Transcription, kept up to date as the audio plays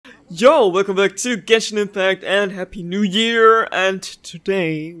Yo, welcome back to Genshin Impact and Happy New Year! And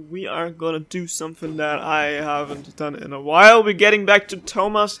today we are gonna do something that I haven't done in a while. We're getting back to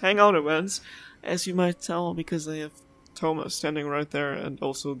THOMA's hangout events, as you might tell, because I have THOMA standing right there, and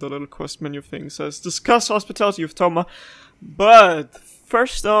also the little quest menu thing says discuss hospitality with THOMA. But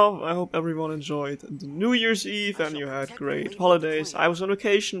first off, I hope everyone enjoyed the New Year's Eve and you had great holidays. I was on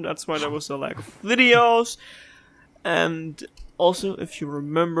vacation, that's why there was a lack of videos. And also, if you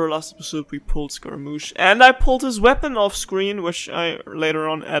remember last episode, we pulled Scaramouche, and I pulled his weapon off screen, which I later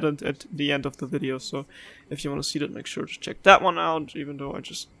on added at the end of the video. So if you want to see that, make sure to check that one out, even though I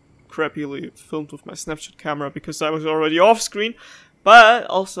just crappily filmed with my Snapchat camera because I was already off screen. But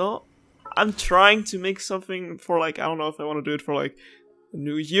also, I'm trying to make something for, like, I don't know if I want to do it for like a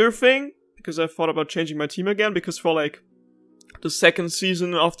New Year thing, because I thought about changing my team again, because for like the second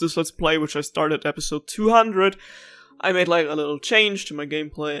season of this Let's Play, which I started episode 200, I made like a little change to my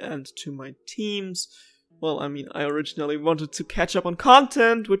gameplay and to my teams. Well, I mean, I originally wanted to catch up on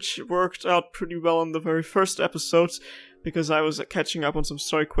content, which worked out pretty well in the very first episodes, because I was catching up on some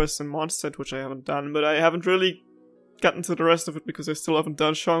story quests and Mondstadt, which I haven't done, but I haven't really gotten to the rest of it because I still haven't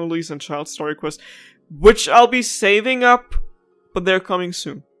done Shangli's and Child story quests, which I'll be saving up, but they're coming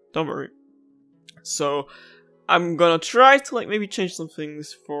soon. Don't worry. So I'm gonna try to like maybe change some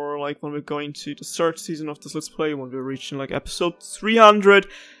things for like when we're going to the third season of this Let's Play, when we're reaching like episode 300.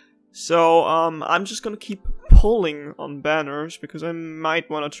 So I'm just gonna keep pulling on banners because I might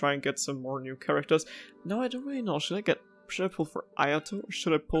want to try and get some more new characters. No, I don't really know. Should I pull for Ayato or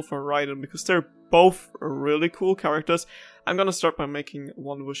should I pull for Raiden? Because they're both really cool characters. I'm gonna start by making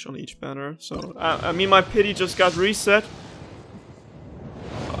one wish on each banner. So I mean, my pity just got reset.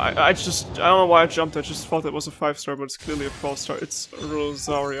 I don't know why I jumped, I just thought it was a 5-star, but it's clearly a 4-star. It's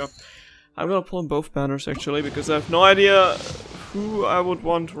Rosaria. I'm gonna pull in both banners actually, because I have no idea who I would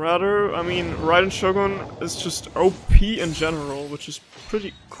want rather. I mean, Raiden Shogun is just OP in general, which is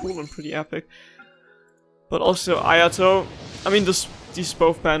pretty cool and pretty epic. But also Ayato, I mean, these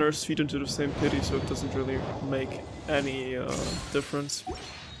both banners feed into the same pity, so it doesn't really make any difference.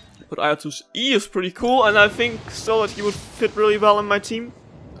 But Ayato's E is pretty cool, and I think still that he would fit really well in my team.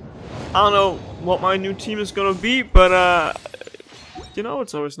 I don't know what my new team is gonna be, but you know,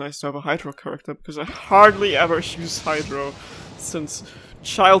 it's always nice to have a Hydro character, because I hardly ever use Hydro since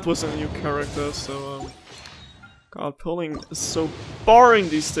Child was a new character, so God, pulling is so boring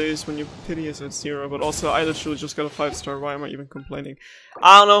these days when your pity is at 0, but also I literally just got a 5-star, why am I even complaining?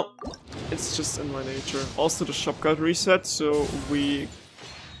 I don't know, it's just in my nature. Also the shop got reset, so we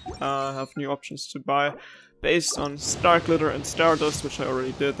have new options to buy based on Star Glitter and Stardust, which I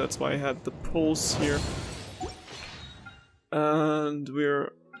already did, that's why I had the pulls here. And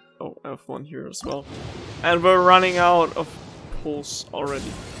we're... oh, I have one here as well. And we're running out of pulls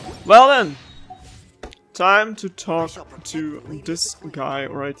already. Well then, time to talk to this guy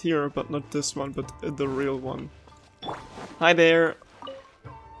right here, but not this one, but the real one. Hi there.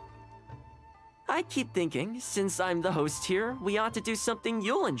 I keep thinking, since I'm the host here, we ought to do something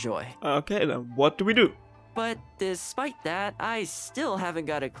you'll enjoy. Okay then, what do we do? But despite that, I still haven't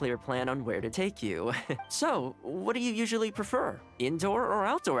got a clear plan on where to take you. So, what do you usually prefer? Indoor or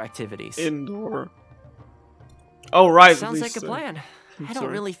outdoor activities? Indoor. Oh right, sounds like a plan. I don't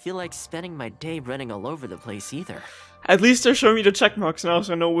really feel like spending my day running all over the place either. At least they're showing me the check marks now,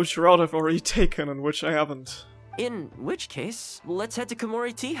 so I know which route I've already taken and which I haven't. In which case, let's head to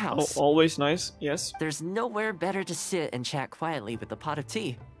Komori Tea House. Oh, always nice, yes. There's nowhere better to sit and chat quietly with a pot of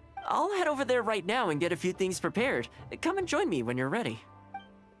tea. I'll head over there right now and get a few things prepared. Come and join me when you're ready.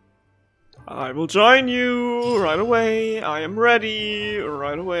 I will join you right away. I am ready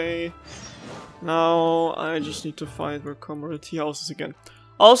right away. Now I just need to find where Komori Tea House is again.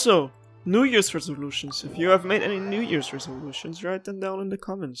 Also, New Year's resolutions. If you have made any New Year's resolutions, write them down in the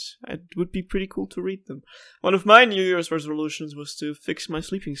comments. It would be pretty cool to read them. One of my New Year's resolutions was to fix my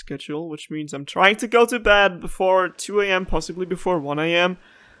sleeping schedule, which means I'm trying to go to bed before 2 AM, possibly before 1 AM.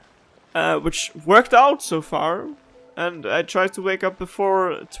 Which worked out so far, and I tried to wake up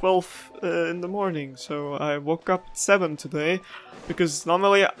before 12 in the morning, so I woke up at 7 today, because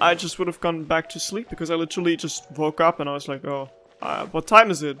normally I just would have gone back to sleep, because I literally just woke up and I was like, oh, what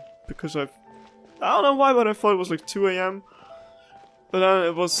time is it? Because I don't know why, but I thought it was like 2 AM, but then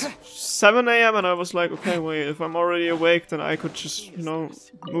it was 7 AM and I was like, okay, wait, if I'm already awake, then I could just, you know,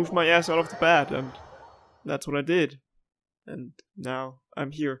 move my ass out of the bed, and that's what I did, and now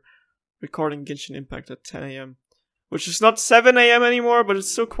I'm here. Recording Genshin Impact at 10 AM. Which is not 7 AM anymore, but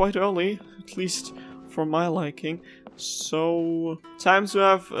it's still quite early. At least for my liking. So, time to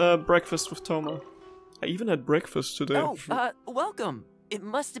have breakfast with THOMA. I even had breakfast today. Oh, welcome. It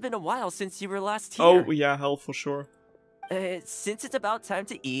must have been a while since you were last here. Oh, yeah, hell for sure. Since it's about time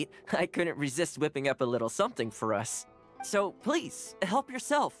to eat, I couldn't resist whipping up a little something for us. So please, help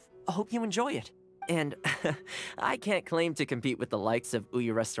yourself. I hope you enjoy it. And I can't claim to compete with the likes of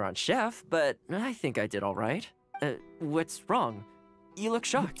Ouya Restaurant Chef, but I think I did alright. What's wrong? You look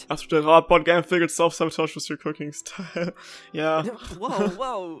shocked. After the Radbot game figured self-sabotage was your cooking style. Yeah.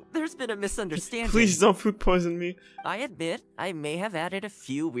 Whoa, there's been a misunderstanding. Please don't food poison me. I admit, I may have added a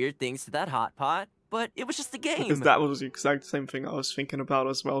few weird things to that hot pot, but it was just a game. Because that was the exact same thing I was thinking about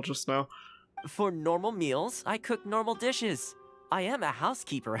as well just now. For normal meals, I cook normal dishes. I am a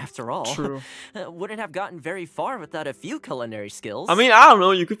housekeeper after all. True. Wouldn't have gotten very far without a few culinary skills. I mean, I don't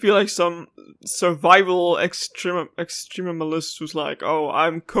know, you could be like some survival extremalist who's like, oh,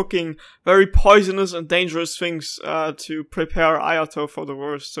 I'm cooking very poisonous and dangerous things to prepare Ayato for the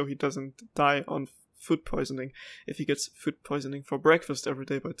worst so he doesn't die on food poisoning if he gets food poisoning for breakfast every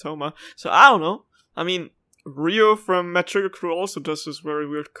day by THOMA. So I don't know. I mean, Rio from Mad Trigger Crew also does this very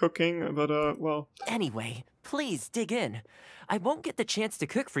weird cooking, but well. Anyway, please dig in. I won't get the chance to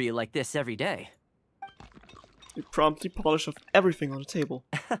cook for you like this every day. You promptly polish off everything on the table.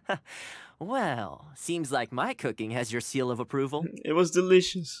 Well, seems like my cooking has your seal of approval. It was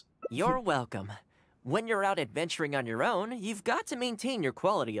delicious. You're welcome. When you're out adventuring on your own, you've got to maintain your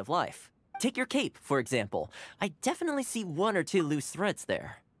quality of life. Take your cape, for example. I definitely see 1 or 2 loose threads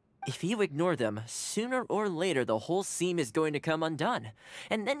there. If you ignore them, sooner or later the whole seam is going to come undone.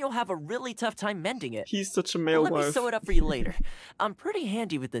 And then you'll have a really tough time mending it. He's such a male Let wife. me sew it up for you later. I'm pretty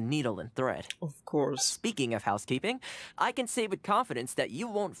handy with the needle and thread. Of course. Speaking of housekeeping, I can say with confidence that you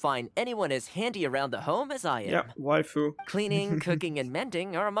won't find anyone as handy around the home as I am. Yeah, waifu. Cleaning, cooking, and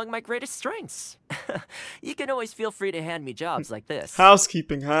mending are among my greatest strengths. You can always feel free to hand me jobs like this.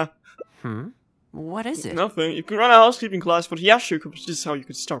 Housekeeping, huh? What is it? Nothing. You can run a housekeeping class for the Yashu. This is how you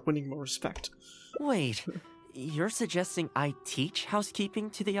can start winning more respect. Wait, you're suggesting I teach housekeeping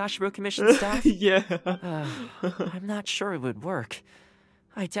to the Yashiro Commission staff? Yeah. I'm not sure it would work.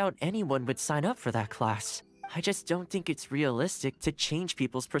 I doubt anyone would sign up for that class. I just don't think it's realistic to change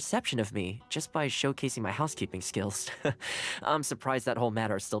people's perception of me just by showcasing my housekeeping skills. I'm surprised that whole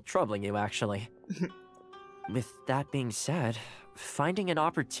matter is still troubling you, actually. With that being said, finding an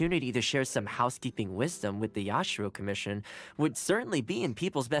opportunity to share some housekeeping wisdom with the Yashiro Commission would certainly be in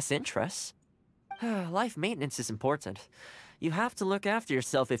people's best interests. Life maintenance is important. You have to look after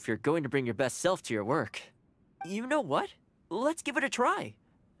yourself if you're going to bring your best self to your work. You know what? Let's give it a try.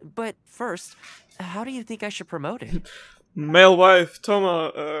 But first, how do you think I should promote it? Male wife,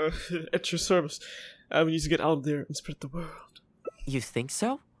 THOMA, at your service. We need to get out there and spread the word. You think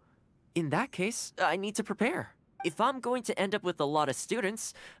so? In that case, I need to prepare. If I'm going to end up with a lot of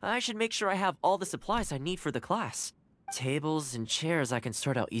students, I should make sure I have all the supplies I need for the class. Tables and chairs I can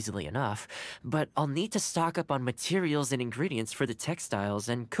sort out easily enough, but I'll need to stock up on materials and ingredients for the textiles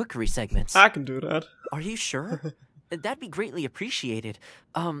and cookery segments. I can do that. Are you sure? That'd be greatly appreciated.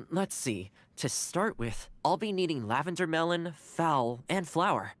 Let's see. To start with, I'll be needing lavender melon, fowl, and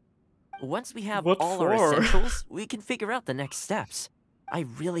flour. Once we have all our essentials, we can figure out the next steps. I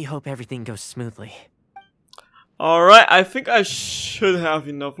really hope everything goes smoothly. Alright, I think I should have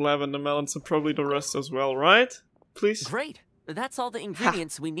enough lavender melons and probably the rest as well, right? Please? Great. That's all the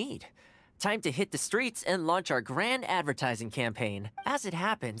ingredients we need. Time to hit the streets and launch our grand advertising campaign. As it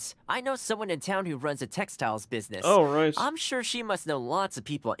happens, I know someone in town who runs a textiles business. Oh, right. I'm sure she must know lots of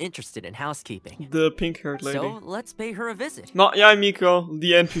people interested in housekeeping. The pink-haired lady. So, let's pay her a visit. Not Miko,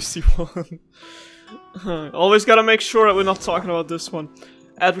 the NPC one. Always gotta make sure that we're not talking about this one.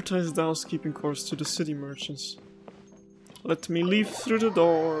 Advertise the housekeeping course to the city merchants. Let me leave through the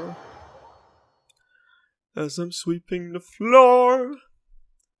door. As I'm sweeping the floor.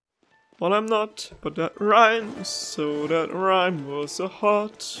 Well, I'm not, but that rhymes, so that rhyme was a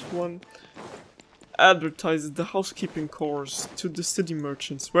hot one. Advertise the housekeeping course to the city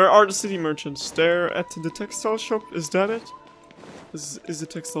merchants. Where are the city merchants? They're at the textile shop, is that it? Is the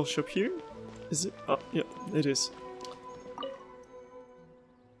textile shop here? Is it? Oh, yeah, it is.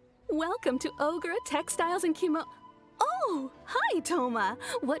 Welcome to Ogre Textiles and Kimo... Oh, hi, THOMA.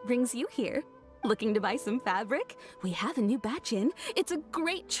 What brings you here? Looking to buy some fabric? We have a new batch in. It's a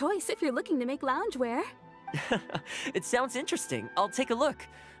great choice if you're looking to make loungewear. It sounds interesting. I'll take a look.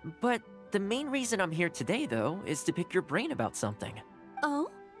 But the main reason I'm here today, though, is to pick your brain about something.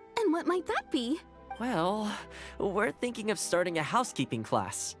 Oh? And what might that be? Well, we're thinking of starting a housekeeping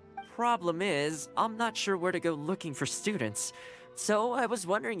class. Problem is, I'm not sure where to go looking for students. So I was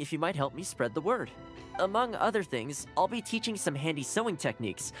wondering if you might help me spread the word. Among other things, I'll be teaching some handy sewing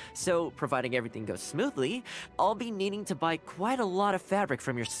techniques, so providing everything goes smoothly, I'll be needing to buy quite a lot of fabric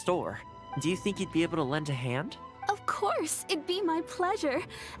from your store. Do you think you'd be able to lend a hand? Of course, it'd be my pleasure.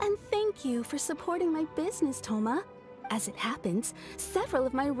 And thank you for supporting my business, Thoma. As it happens, several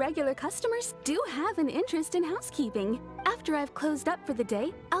of my regular customers do have an interest in housekeeping. After I've closed up for the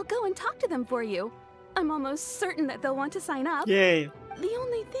day, I'll go and talk to them for you. I'm almost certain that they'll want to sign up. Yay. The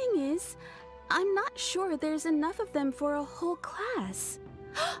only thing is, I'm not sure there's enough of them for a whole class.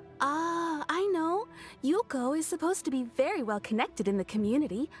 Ah, I know. Yuko is supposed to be very well connected in the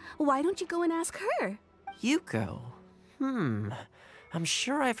community. Why don't you go and ask her? Yuko? I'm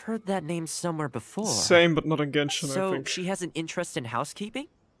sure I've heard that name somewhere before. Same, but not in Genshin, I So think. she has an interest in housekeeping?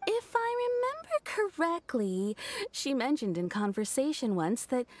 If I remember correctly, she mentioned in conversation once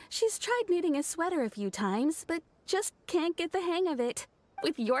that she's tried knitting a sweater a few times, but just can't get the hang of it.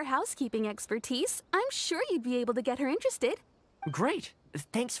 With your housekeeping expertise, I'm sure you'd be able to get her interested. Great.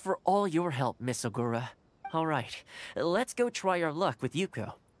 Thanks for all your help, Miss Ogura. Alright, let's go try our luck with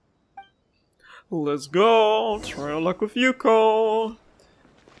Yuko. Let's go! Try our luck with Yuko!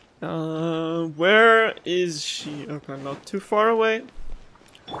 Where is she? Okay, not too far away.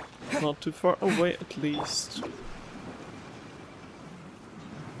 Not too far away, at least.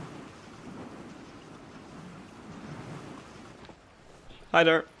 Hi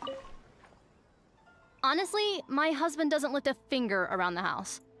there. Honestly, my husband doesn't lift a finger around the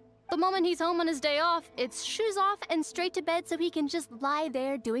house. The moment he's home on his day off, it's shoes off and straight to bed so he can just lie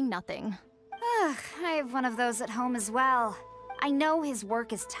there doing nothing. Ugh, I have one of those at home as well. I know his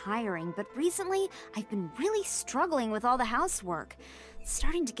work is tiring, but recently I've been really struggling with all the housework. It's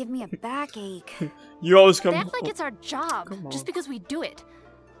starting to give me a backache. You always come They act like it's our job, Come on. just because we do it.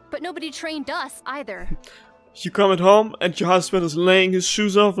 But nobody trained us either. You come at home and your husband is laying his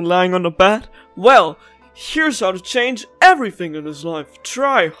shoes off and lying on the bed? Well, here's how to change everything in his life.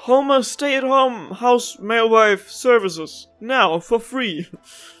 Try THOMA stay-at-home house mailwife services. Now, for free.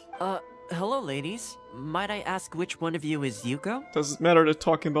 Hello ladies. Might I ask which one of you is Yuko? Does it matter they're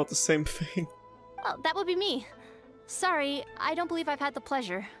talking about the same thing? Well, that would be me. Sorry, I don't believe I've had the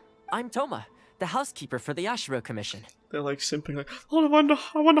pleasure. I'm Thoma, the housekeeper for the Yashiro Commission. They're like simping like, oh,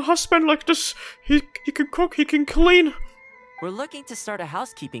 I want a husband like this. He can cook, he can clean. We're looking to start a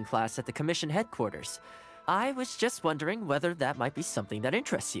housekeeping class at the Commission headquarters. I was just wondering whether that might be something that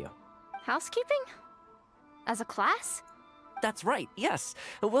interests you. Housekeeping? As a class? That's right, yes.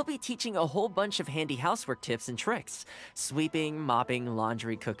 We'll be teaching a whole bunch of handy housework tips and tricks. Sweeping, mopping,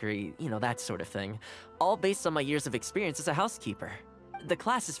 laundry, cookery, that sort of thing. All based on my years of experience as a housekeeper. The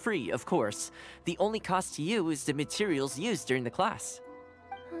class is free, of course. The only cost to you is the materials used during the class.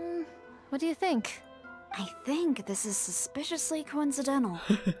 What do you think? I think this is suspiciously coincidental.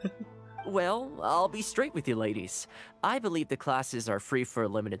 Well, I'll be straight with you ladies. I believe the classes are free for a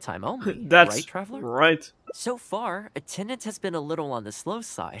limited time only, That's right, Traveler? right. So far, attendance has been a little on the slow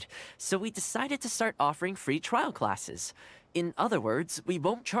side, so we decided to start offering free trial classes. In other words, we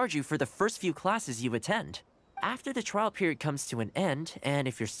won't charge you for the first few classes you attend. After the trial period comes to an end, and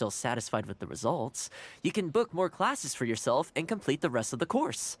if you're still satisfied with the results, you can book more classes for yourself and complete the rest of the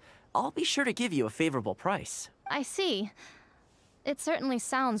course. I'll be sure to give you a favorable price. I see. It certainly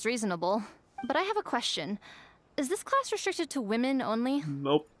sounds reasonable. But I have a question. Is this class restricted to women only?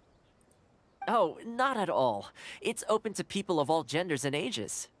 Nope. Oh, not at all. It's open to people of all genders and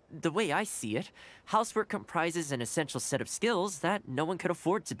ages. The way I see it, housework comprises an essential set of skills that no one could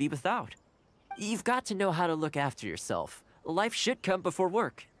afford to be without. You've got to know how to look after yourself. Life should come before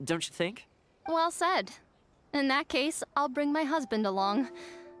work, don't you think? Well said. In that case, I'll bring my husband along.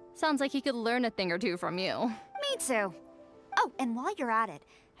 Sounds like he could learn a thing or two from you. Me too. Oh, and while you're at it,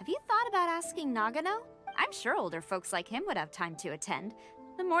 have you thought about asking Nagano? I'm sure older folks like him would have time to attend.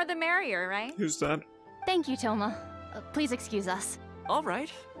 The more the merrier, right? Who's that? Thank you, Thoma. Please excuse us. All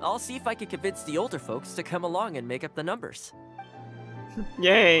right, I'll see if I can convince the older folks to come along and make up the numbers.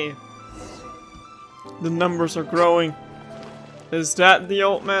 Yay. The numbers are growing. Is that the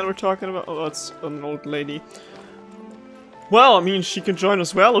old man we're talking about? Oh, that's an old lady. Well, I mean, she can join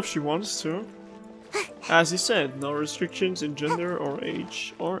as well if she wants to. As he said, no restrictions in gender or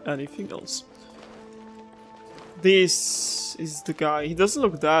age or anything else. This is the guy. He doesn't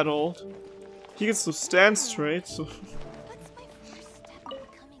look that old. He can still stand straight, so...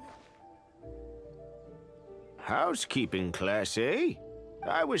 Housekeeping class, eh?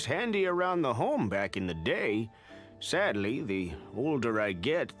 I was handy around the home back in the day. Sadly, the older I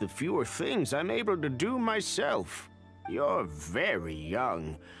get, the fewer things I'm able to do myself. You're very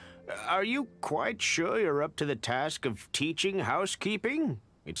young. Are you quite sure you're up to the task of teaching housekeeping?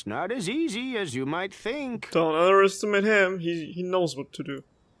 It's not as easy as you might think. Don't underestimate him. He knows what to do.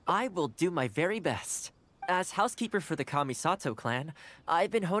 I will do my very best. As housekeeper for the Kamisato clan,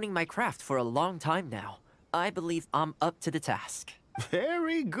 I've been honing my craft for a long time now. I believe I'm up to the task.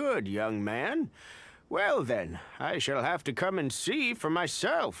 Very good, young man. Well then, I shall have to come and see for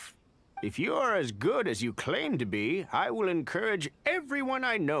myself. If you are as good as you claim to be, I will encourage everyone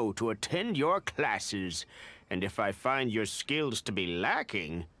I know to attend your classes. And if I find your skills to be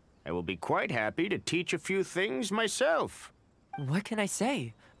lacking, I will be quite happy to teach a few things myself. What can I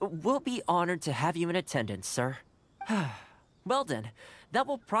say? We'll be honored to have you in attendance, sir. Well then, that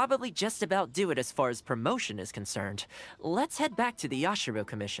will probably just about do it as far as promotion is concerned. Let's head back to the Yashiro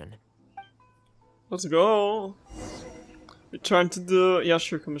Commission. Let's go. Return to the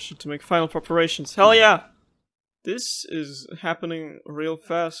Yashiro Commission to make final preparations. Hell yeah! This is happening real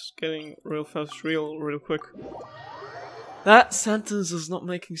fast, getting real fast, real quick. That sentence is not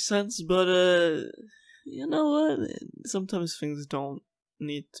making sense, but you know what? Sometimes things don't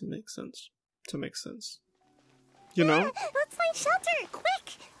need to make sense You know? Let's find shelter,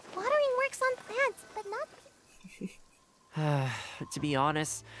 quick! Watering works on plants, but not... To be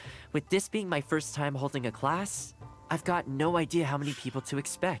honest, with this being my first time holding a class, I've got no idea how many people to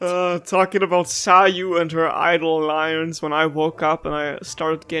expect. Talking about Sayu and her idle lines, when I woke up and I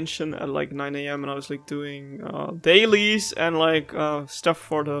started Genshin at like 9 AM and I was like doing dailies and like stuff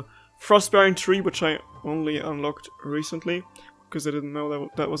for the Frostbearing tree, which I only unlocked recently because I didn't know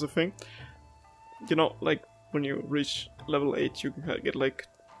that was a thing. You know, like when you reach level 8 you can get like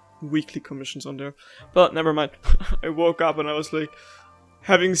weekly commissions on there. But never mind. I woke up and I was like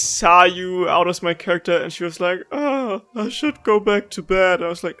having Sayu out as my character, and she was like, "Oh, I should go back to bed." I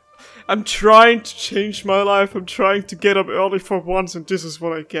was like, I'm trying to change my life, I'm trying to get up early for once, and this is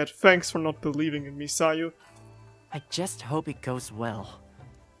what I get. Thanks for not believing in me, Sayu. I just hope it goes well.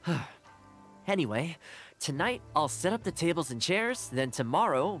 Anyway, tonight I'll set up the tables and chairs, then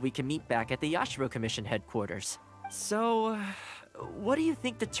tomorrow we can meet back at the Yashiro Commission headquarters. So, what do you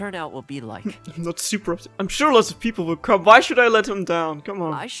think the turnout will be like? I'm not super I'm sure lots of people will come. Why should I let him down? Come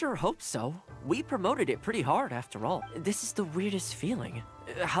on. I sure hope so. We promoted it pretty hard after all. This is the weirdest feeling.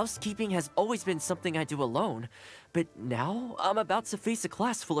 Housekeeping has always been something I do alone, but now I'm about to face a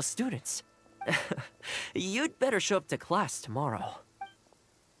class full of students. You'd better show up to class tomorrow.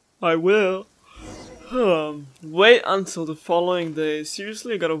 I will. Wait until the following day.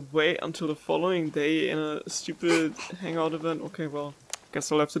 Seriously, I gotta wait until the following day in a stupid hangout event? Okay, well,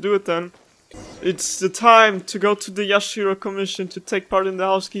 guess I'll have to do it then. It's the time to go to the Yashiro Commission to take part in the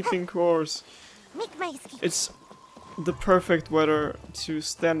housekeeping course. Make my escape. It's the perfect weather to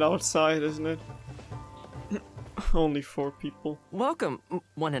stand outside, isn't it? Only 4 people. Welcome,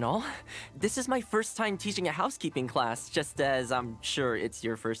 one and all. This is my first time teaching a housekeeping class, just as I'm sure it's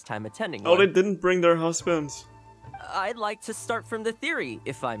your first time attending one. Oh, they didn't bring their husbands. I'd like to start from the theory,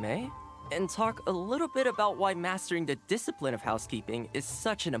 if I may, and talk a little bit about why mastering the discipline of housekeeping is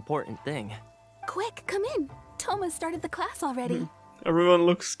such an important thing. Quick, come in. Thoma started the class already. Everyone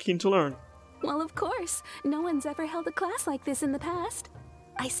looks keen to learn. Well, of course. No one's ever held a class like this in the past.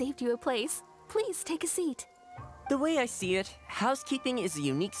 I saved you a place. Please take a seat. The way I see it, housekeeping is a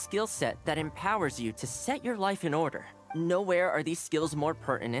unique skill set that empowers you to set your life in order. Nowhere are these skills more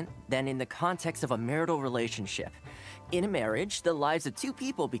pertinent than in the context of a marital relationship. In a marriage, the lives of 2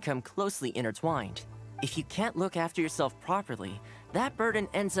 people become closely intertwined. If you can't look after yourself properly, that burden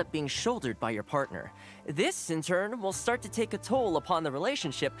ends up being shouldered by your partner. This, in turn, will start to take a toll upon the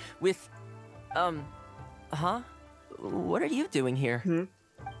relationship with... What are you doing here?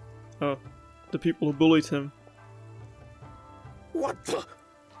 Oh, the people who bullied him. What the?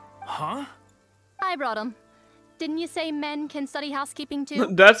 I brought him. Didn't you say men can study housekeeping too?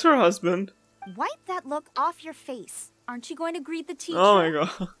 That's her husband. Wipe that look off your face. Aren't you going to greet the teacher? Oh my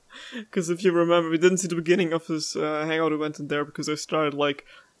god. Because if you remember, we didn't see the beginning of this hangout event in there because I started like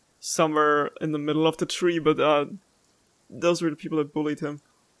somewhere in the middle of the tree, but those were the people that bullied him.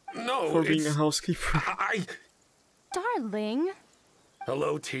 No, for being a housekeeper. Darling.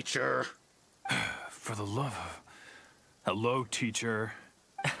 Hello, teacher. For the love of... Hello, teacher.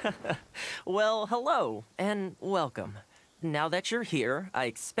 Well, hello, and welcome. Now that you're here, I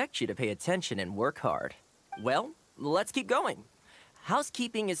expect you to pay attention and work hard. Well, let's keep going.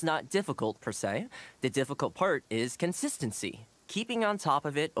 Housekeeping is not difficult, per se. The difficult part is consistency, keeping on top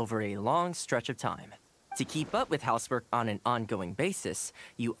of it over a long stretch of time. To keep up with housework on an ongoing basis,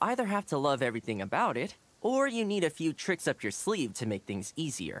 you either have to love everything about it, or you need a few tricks up your sleeve to make things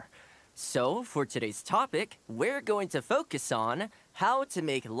easier. So, for today's topic, we're going to focus on how to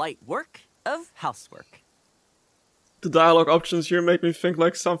make light work of housework. The dialogue options here make me think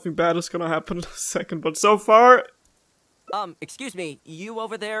like something bad is gonna happen in a second, but so far... Excuse me, you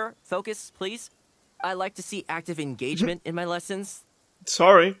over there, focus, please. I like to see active engagement in my lessons.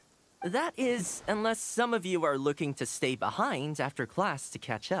 Sorry. That is, unless some of you are looking to stay behind after class to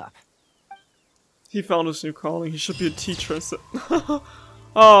catch up. He found his new calling. He should be a teacher.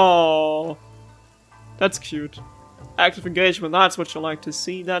 Oh, that's cute. Active engagement, that's what you like to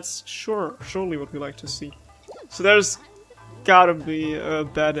see. That's surely what we like to see. So there's gotta be a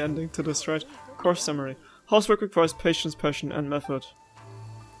bad ending to this, right? Course summary. Housework requires patience, passion, and method.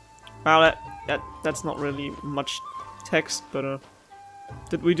 Wow, that's not really much text, but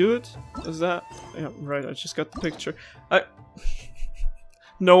did we do it? Is that... Yeah, right, I just got the picture.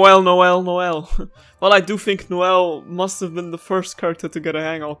 Noelle. Well, I do think Noelle must have been the first character to get a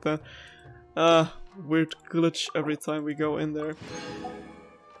hangout then. Weird glitch every time we go in there.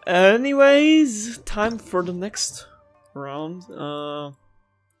 Anyways, time for the next round.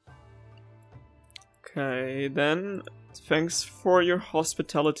 Okay, then. Thanks for your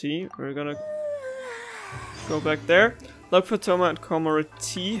hospitality. We're gonna go back there. Look for THOMA at Komori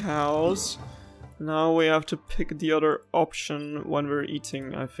Tea House. Now we have to pick the other option when we're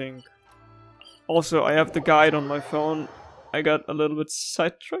eating, I think. Also, I have the guide on my phone. I got a little bit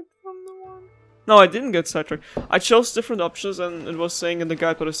sidetracked from the one. No, I didn't get sidetracked. I chose different options and it was saying in the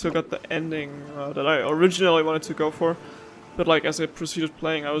guide, but I still got the ending that I originally wanted to go for. But like, as I proceeded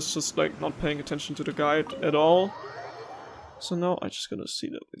playing, I was just like not paying attention to the guide at all. So now I just gotta see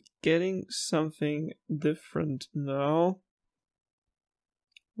that we're getting something different now.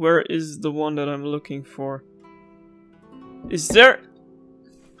 Where is the one that I'm looking for? Is there...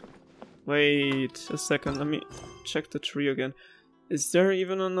 Wait a second, let me check the tree again. Is there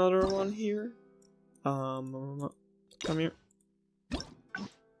even another one here? Come here.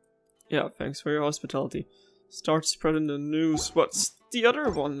 Yeah, thanks for your hospitality. Start spreading the news. What's the other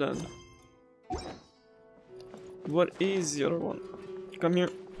one then? What is the other one? Come here.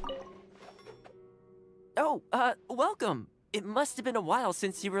 Oh, welcome. It must have been a while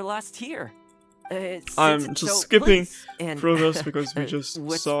since you were last here. I'm just skipping through this because we just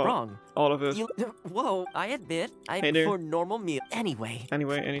saw all of it. Whoa, I admit, Hey there. for normal meal. Anyway,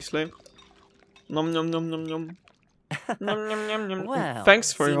 any slave? Nom nom nom nom nom. Nom nom nom nom. Well,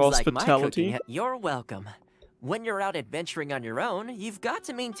 Thanks for your seems like my hospitality. you're welcome. When you're out adventuring on your own, you've got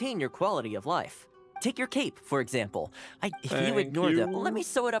to maintain your quality of life. Take your cape, for example. If you ignore them, let me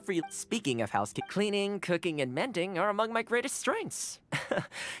sew it up for you. Speaking of housekeeping, cleaning, cooking, and mending are among my greatest strengths.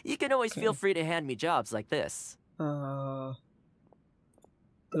 You can always feel free to hand me jobs like this.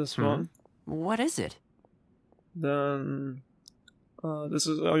 This one. What is it? Then, this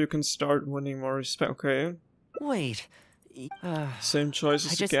is how you can start winning more respect. Okay. Wait. Same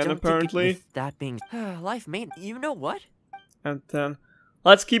choices I just again, don't apparently. Think that being life main. You know what? And then,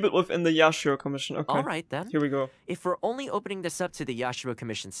 let's keep it within the Yashiro Commission. Okay. All right then. Here we go. If we're only opening this up to the Yashiro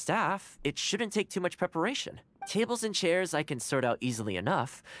Commission staff, it shouldn't take too much preparation. Tables and chairs I can sort out easily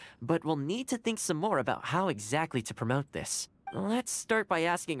enough, but we'll need to think some more about how exactly to promote this. Let's start by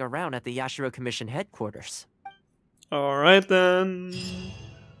asking around at the Yashiro Commission headquarters. Alright then.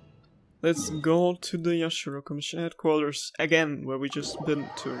 Let's go to the Yashiro Commission headquarters again, where we just been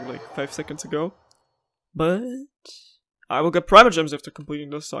to like 5 seconds ago. But I will get Primal Gems after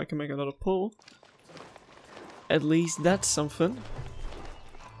completing this, so I can make another pull. At least that's something.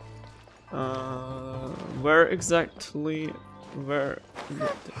 Where exactly? Where?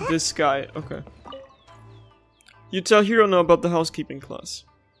 This guy. Okay. You tell Hiro about the housekeeping class.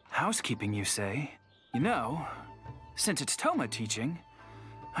 Housekeeping, you say? You know, since it's THOMA teaching,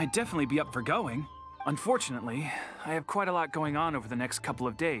 I'd definitely be up for going. Unfortunately, I have quite a lot going on over the next couple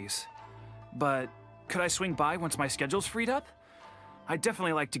of days. But could I swing by once my schedule's freed up? I'd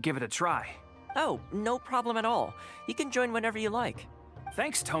definitely like to give it a try. Oh, no problem at all. You can join whenever you like.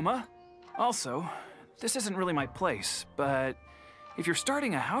 Thanks, THOMA. Also, this isn't really my place, but if you're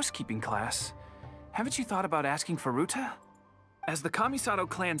starting a housekeeping class, haven't you thought about asking for Ruta? As the Kamisato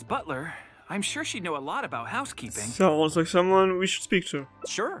clan's butler, I'm sure she'd know a lot about housekeeping. Sounds like someone we should speak to.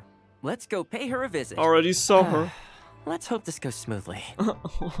 Sure. Let's go pay her a visit. Already saw her. Let's hope this goes smoothly.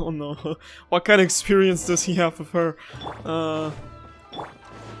 Oh no. What kind of experience does he have with her?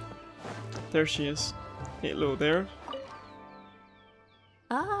 There she is. Hello there.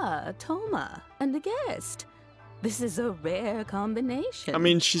 Ah, THOMA, and a guest. This is a rare combination. I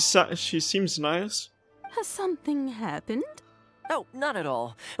mean, she seems nice. Has something happened? Oh, not at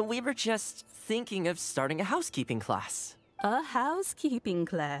all. We were just thinking of starting a housekeeping class. A housekeeping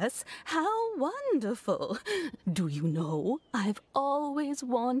class? How wonderful! Do you know, I've always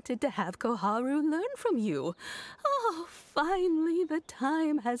wanted to have Koharu learn from you. Oh, finally the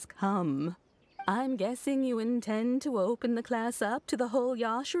time has come. I'm guessing you intend to open the class up to the whole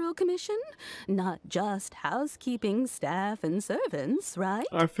Yashiro Commission? Not just housekeeping staff and servants, right?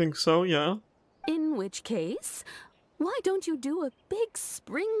 I think so, yeah. In which case, why don't you do a big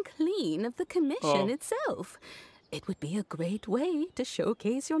spring clean of the commission itself? It would be a great way to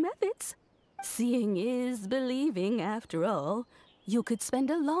showcase your methods. Seeing is believing, after all. You could spend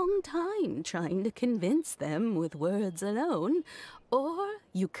a long time trying to convince them with words alone, or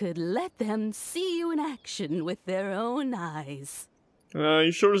you could let them see you in action with their own eyes.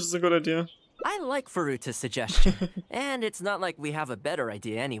 You sure this is a good idea? I like Faruta's suggestion, and it's not like we have a better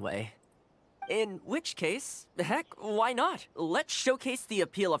idea anyway. In which case, heck, why not? Let's showcase the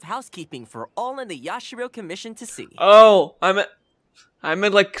appeal of housekeeping for all in the Yashiro Commission to see. Oh, I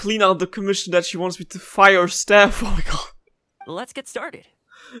meant like clean out the commission that she wants me to fire staff. Oh my god. Let's get started.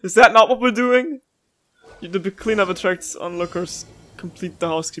 Is that not what we're doing? The big cleanup attracts onlookers. Complete the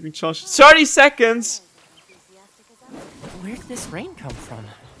housekeeping challenge. 30 seconds! Where did this rain come from?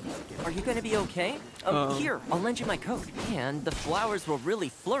 Are you gonna be okay? Here, I'll lend you my coat. And the flowers will really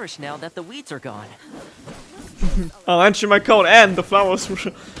flourish now that the weeds are gone. I'll lend you my coat and the flowers.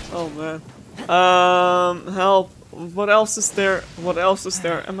 Oh man. Help. What else is there? What else is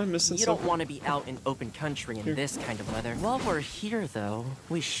there? Am I missing You something? don't want to be out in open country in this kind of weather. While we're here, though,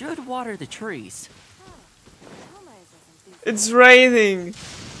 we should water the trees. It's raining!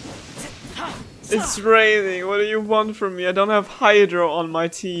 It's raining. What do you want from me? I don't have Hydro on my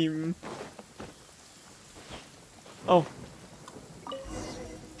team. Oh.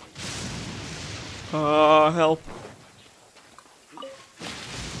 Help.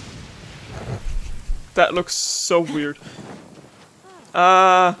 That looks so weird.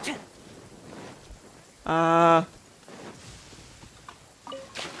 Help.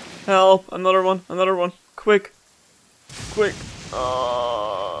 Another one. Quick.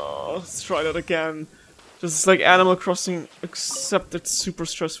 Let's try that again. Just like Animal Crossing, except it's super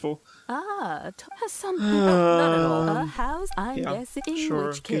stressful. Something. Not at all. A house? I'm Yeah, guessing. In sure,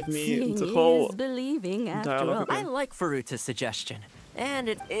 which give case, me seeing the whole is believing, after dialogue all. again. I like Faruta's suggestion. And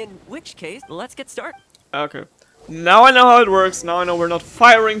in which case, let's get started. Okay. Now I know how it works. Now I know we're not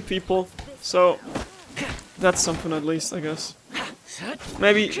firing people. So, that's something at least, I guess.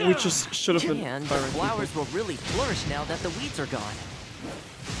 Maybe we just should have been And the firing flowers people. will really flourish now that the weeds are gone.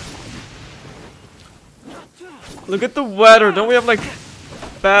 Look at the weather. Don't we have, like,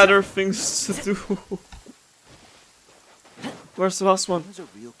 better things to do? Where's the last one?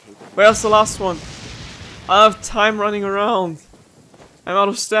 Where's the last one? I have time running around. I'm out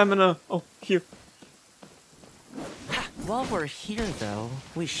of stamina. Oh, here. While we're here, though,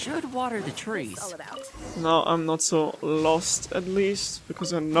 we should water the trees. Now I'm not so lost, at least,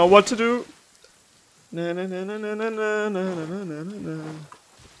 because I know what to do. Na na na na na na na na na na na.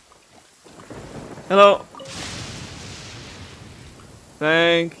 Hello.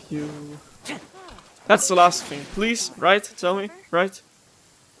 Thank you. That's the last thing, please. Right? Tell me. Right?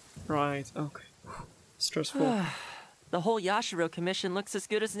 Right. Okay. Stressful. The whole Yashiro Commission looks as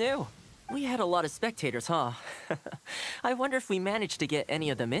good as new. We had a lot of spectators, huh? I wonder if we managed to get any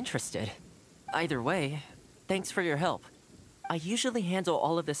of them interested. Either way, thanks for your help. I usually handle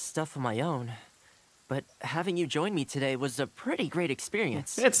all of this stuff on my own, but having you join me today was a pretty great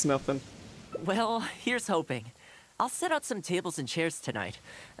experience. It's nothing. Well, here's hoping. I'll set out some tables and chairs tonight.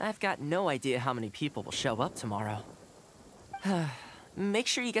 I've got no idea how many people will show up tomorrow. Make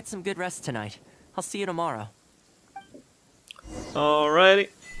sure you get some good rest tonight. I'll see you tomorrow. Alrighty.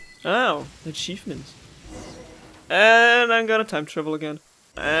 Oh, achievement. And I'm gonna time travel again.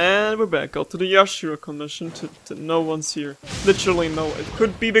 And we're back. Go to the Yashiro Commission to no one's here. Literally no. It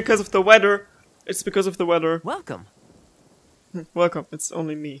could be because of the weather. It's because of the weather. Welcome. Welcome. It's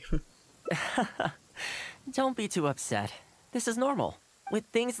only me. Don't be too upset. This is normal. With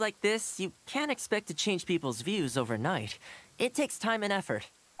things like this, you can't expect to change people's views overnight. It takes time and effort.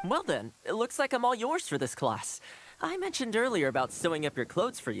 Well then, it looks like I'm all yours for this class. I mentioned earlier about sewing up your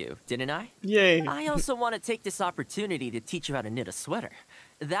clothes for you, didn't I? Yay. I also want to take this opportunity to teach you how to knit a sweater.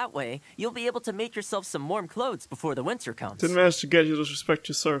 That way, you'll be able to make yourself some warm clothes before the winter comes. Didn't manage to get you the respect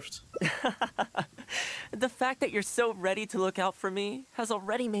you served. The fact that you're so ready to look out for me has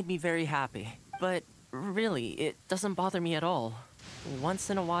already made me very happy. But really, it doesn't bother me at all.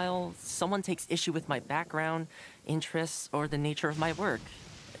 Once in a while, someone takes issue with my background, interests, or the nature of my work.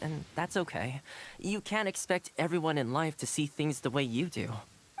 And that's okay. You can't expect everyone in life to see things the way you do.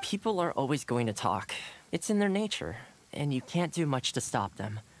 People are always going to talk. It's in their nature. and you can't do much to stop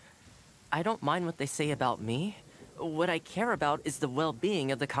them. I don't mind what they say about me. What I care about is the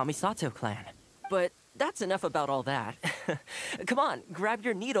well-being of the Kamisato clan. But that's enough about all that. Come on, grab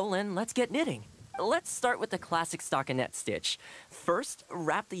your needle and let's get knitting. Let's start with the classic stockinette stitch. First,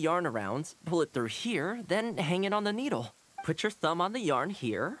 wrap the yarn around, pull it through here, then hang it on the needle. Put your thumb on the yarn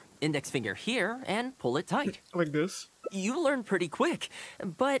here, index finger here, and pull it tight. Like this. You learn pretty quick,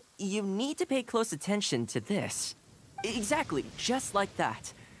 but you need to pay close attention to this. Exactly, just like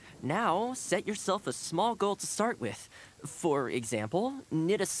that. Now, set yourself a small goal to start with. For example,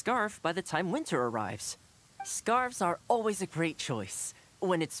 knit a scarf by the time winter arrives. Scarves are always a great choice.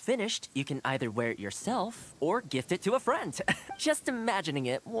 When it's finished, you can either wear it yourself or gift it to a friend. Just imagining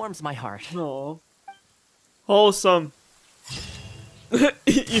it warms my heart. Aww. Wholesome.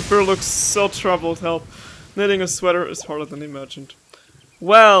 Ether looks so troubled, help. Knitting a sweater is harder than imagined.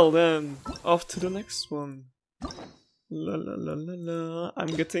 Well then, off to the next one. La la la la la. I'm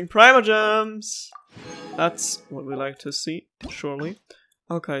getting Primogems! That's what we like to see, surely.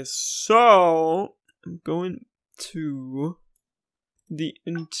 Okay, so I'm going to the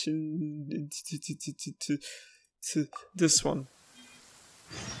to this one.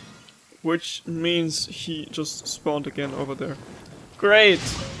 Which means he just spawned again over there. Great!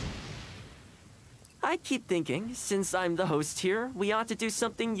 I keep thinking, since I'm the host here, we ought to do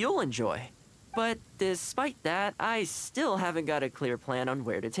something you'll enjoy. But despite that, I still haven't got a clear plan on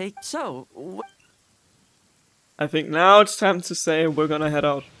where to take. So, I think now it's time to say we're gonna head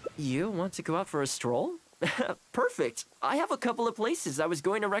out. You want to go out for a stroll? Perfect. I have a couple of places I was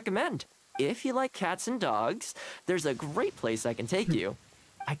going to recommend. If you like cats and dogs, there's a great place I can take you.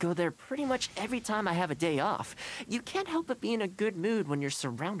 I go there pretty much every time I have a day off. You can't help but be in a good mood when you're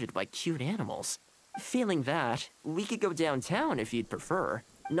surrounded by cute animals. Feeling that, we could go downtown if you'd prefer.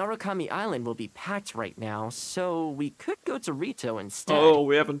 Narukami Island will be packed right now, so we could go to Rito instead. Oh,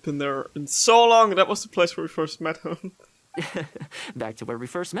 we haven't been there in so long. That was the place where we first met him. Back to where we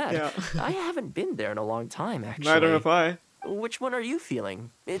first met. Yeah. I haven't been there in a long time, actually. Neither have I. Which one are you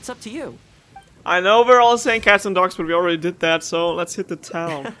feeling? It's up to you. I know we're all saying cats and dogs, but we already did that, so let's hit the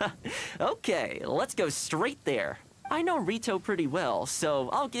town. Okay, let's go straight there. I know Rito pretty well, so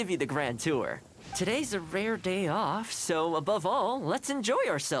I'll give you the grand tour. Today's a rare day off, so above all, let's enjoy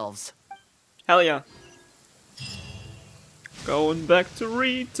ourselves. Hell yeah. Going back to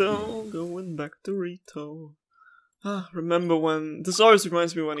Rito, going back to Rito. Ah, remember when, this always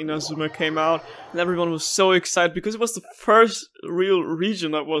reminds me when Inazuma came out, and everyone was so excited because it was the first real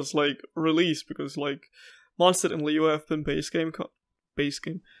region that was, like, released, because, like, Mondstadt and Leo have been base game,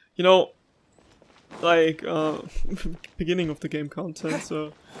 you know, like, beginning of the game content,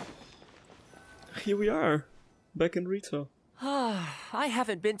 so here we are, back in Rito. I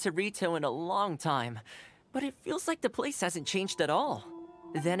haven't been to Rito in a long time, but it feels like the place hasn't changed at all.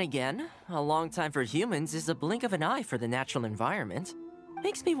 Then again, a long time for humans is a blink of an eye for the natural environment.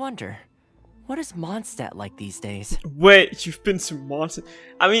 Makes me wonder, what is Mondstadt like these days? Wait, you've been to Mondstadt?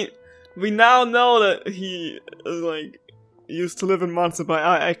 I mean, we now know that he, like, used to live in Mondstadt, but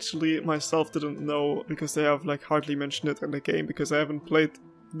I actually myself didn't know because they have, like, hardly mentioned it in the game because I haven't played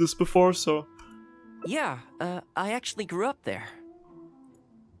this before, so... Yeah, I actually grew up there.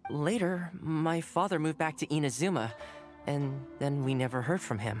 Later, my father moved back to Inazuma, and then we never heard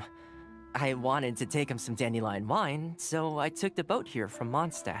from him. I wanted to take him some dandelion wine, so I took the boat here from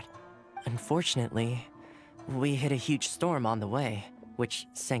Mondstadt. Unfortunately, we hit a huge storm on the way, which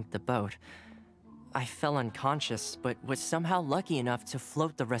sank the boat. I fell unconscious, but was somehow lucky enough to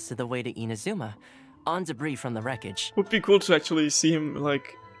float the rest of the way to Inazuma, on debris from the wreckage. Would be cool to actually see him,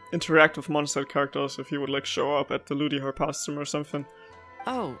 like, interact with Mondstadt characters if he would, like, show up at the Ludi Harpastrum or something.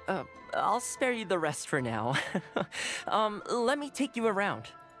 Oh, I'll spare you the rest for now. Let me take you around.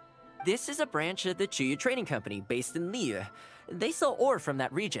 This is a branch of the Chuyu Trading Company based in Liyue. They sell ore from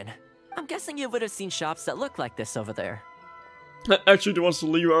that region. I'm guessing you would have seen shops that look like this over there. Actually, the ones to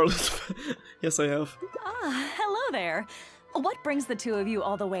Liyue are... Yes, I have. Ah, hello there. What brings the two of you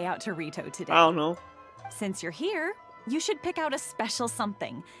all the way out to Rito today? I don't know. Since you're here, you should pick out a special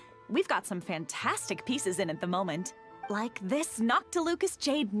something. We've got some fantastic pieces in at the moment. Like this Noctilucus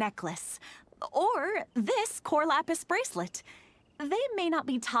jade necklace, or this Core Lapis bracelet. They may not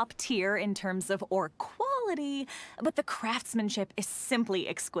be top tier in terms of ore quality, but the craftsmanship is simply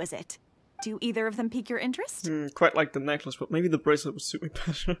exquisite. Do either of them pique your interest? Quite like the necklace, but maybe the bracelet would suit me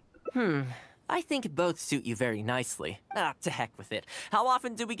better. I think both suit you very nicely. Ah, to heck with it. How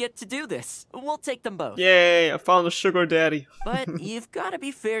often do we get to do this? We'll take them both. Yay, I found a sugar daddy. But you've got to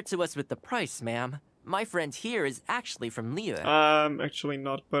be fair to us with the price, ma'am. My friend here is actually from Liyue. Actually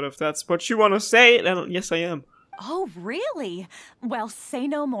not, but if that's what you want to say, then yes I am. Oh, really? Well, say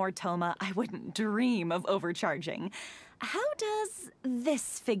no more, Thoma. I wouldn't dream of overcharging. How does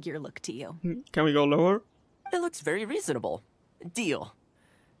this figure look to you? Can we go lower? It looks very reasonable. Deal.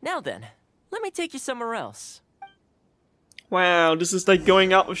 Now then, let me take you somewhere else. Wow, this is like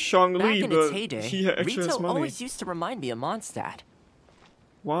going out with Shang Back Li, in but its heyday, he actually has retail money. always used to remind me of Mondstadt.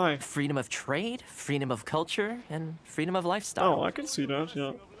 Why? Freedom of trade, freedom of culture, and freedom of lifestyle. Oh, I can see that,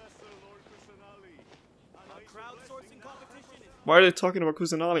 yeah. Why are they talking about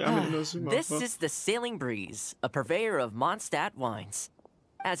Kusanali? I'm in Inazuma. This is the Sailing Breeze, a purveyor of Mondstadt wines.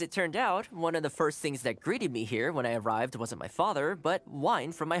 As it turned out, one of the first things that greeted me here when I arrived wasn't my father, but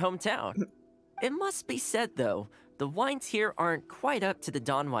wine from my hometown. It must be said, though, the wines here aren't quite up to the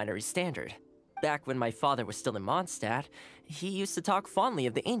Dawn Winery standard. Back when my father was still in Mondstadt, he used to talk fondly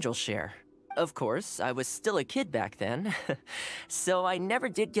of the Angel Share. Of course, I was still a kid back then, so I never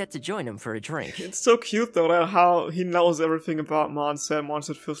did get to join him for a drink. It's so cute though that how he knows everything about Mondstadt.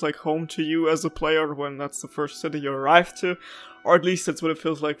 Mondstadt feels like home to you as a player when that's the first city you arrive to. Or at least that's what it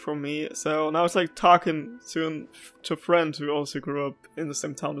feels like for me. So now it's like talking to a friend who also grew up in the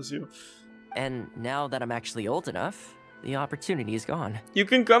same town as you. And now that I'm actually old enough, the opportunity is gone. You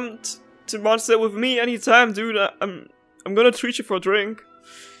can come to Mondstadt with me anytime, dude. I'm gonna treat you for a drink.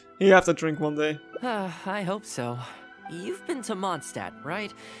 You have to drink one day. I hope so. You've been to Mondstadt,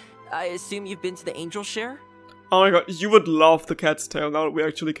 right? I assume you've been to the Angel Share? Oh my god, you would love the Cat's Tail now that we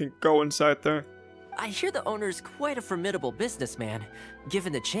actually can go inside there. I hear the owner's quite a formidable businessman.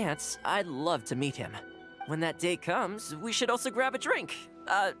 Given the chance, I'd love to meet him. When that day comes, we should also grab a drink.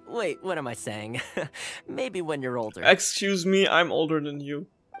 Wait, what am I saying? Maybe when you're older. Excuse me, I'm older than you.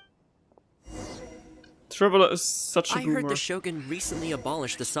 Traveler is such a boomer. I heard the Shogun recently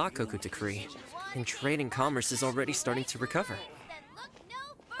abolished the Sakoku decree, and trade and commerce is already starting to recover.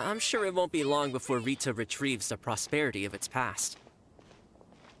 I'm sure it won't be long before Rita retrieves the prosperity of its past.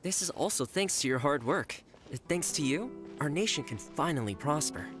 This is also thanks to your hard work. Thanks to you, our nation can finally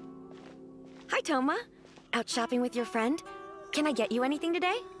prosper. Hi, Thoma. Out shopping with your friend? Can I get you anything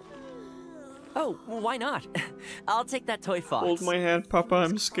today? Oh, why not? I'll take that toy fox. Hold my hand, Papa,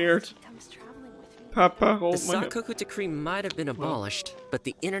 I'm scared. Papa, hold my hand. The Sakoku decree might have been abolished, but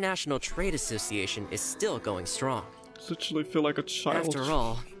the International Trade Association is still going strong. I literally feel like a child. After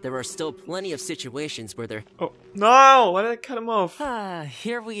all, there are still plenty of situations where there... Oh, no! Why did I cut him off?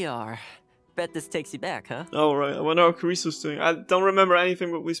 Here we are. Bet this takes you back, huh? Oh, right. I wonder how Karisa's doing. I don't remember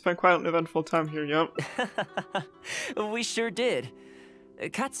anything, but we spent quite an eventful time here, yeah? We sure did.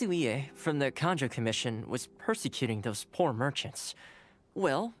 Katsuie from the Kanjo Commission was persecuting those poor merchants.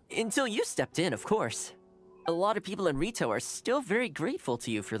 Well, until you stepped in, of course. A lot of people in Rito are still very grateful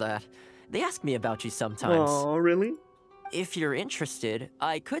to you for that. They ask me about you sometimes. Oh, really? If you're interested,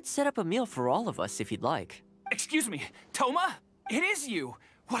 I could set up a meal for all of us if you'd like. Excuse me, Thoma? It is you!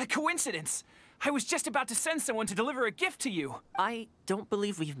 What a coincidence! I was just about to send someone to deliver a gift to you. I don't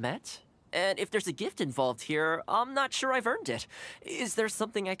believe we've met. And if there's a gift involved here, I'm not sure I've earned it. Is there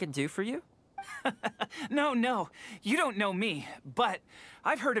something I can do for you? No, you don't know me, but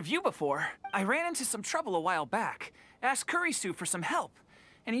I've heard of you before. I ran into some trouble a while back, asked Kurisu for some help,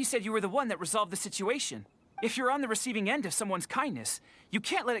 and he said you were the one that resolved the situation. If you're on the receiving end of someone's kindness, you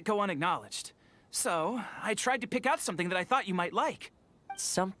can't let it go unacknowledged. So, I tried to pick out something that I thought you might like.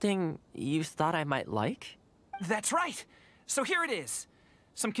 Something you thought I might like? That's right! So here it is.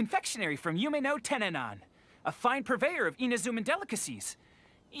 Some confectionery from Yumeno Tenenan, a fine purveyor of Inazuman delicacies.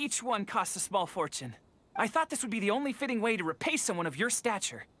 Each one costs a small fortune. I thought this would be the only fitting way to repay someone of your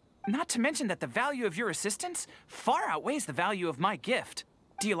stature. Not to mention that the value of your assistance far outweighs the value of my gift.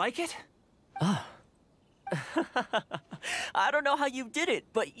 Do you like it? I don't know how you did it,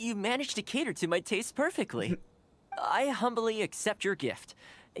 but you managed to cater to my taste perfectly. I humbly accept your gift.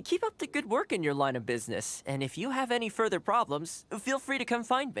 Keep up the good work in your line of business, and if you have any further problems, feel free to come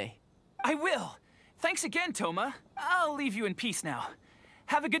find me. I will. Thanks again, Thoma. I'll leave you in peace now.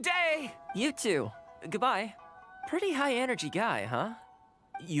 Have a good day! You too. Goodbye. Pretty high-energy guy, huh?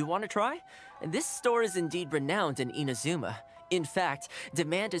 You want to try? This store is indeed renowned in Inazuma. In fact,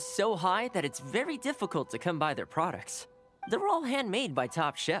 demand is so high that it's very difficult to come by their products. They're all handmade by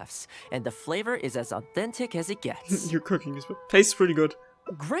top chefs, and the flavor is as authentic as it gets. Your cooking tastes pretty good.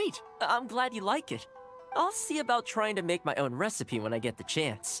 Great! I'm glad you like it. I'll see about trying to make my own recipe when I get the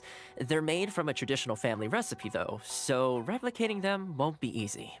chance. They're made from a traditional family recipe though, so replicating them won't be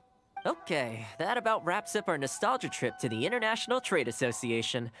easy. Okay, that about wraps up our nostalgia trip to the International Trade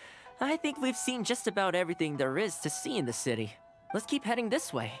Association. I think we've seen just about everything there is to see in the city. Let's keep heading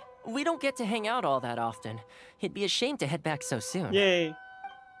this way. We don't get to hang out all that often. It'd be a shame to head back so soon. Yay.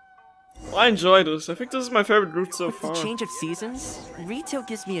 I enjoy this. I think this is my favorite route so With far. the change of seasons, retail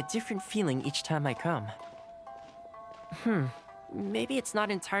gives me a different feeling each time I come. Maybe it's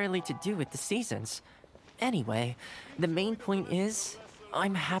not entirely to do with the seasons. Anyway, the main point is,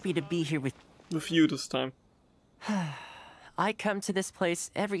 I'm happy to be here with you this time. I come to this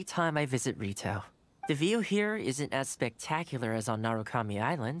place every time I visit Rito. The view here isn't as spectacular as on Narukami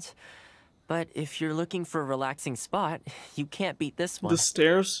Island, but if you're looking for a relaxing spot, you can't beat this one. The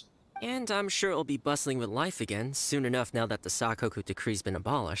stairs? And I'm sure it'll be bustling with life again soon enough now that the Sakoku decree's been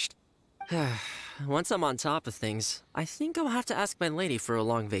abolished. Once I'm on top of things, I think I'll have to ask my lady for a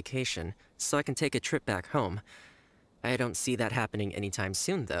long vacation, so I can take a trip back home. I don't see that happening anytime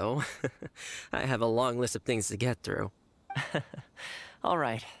soon, though. I have a long list of things to get through.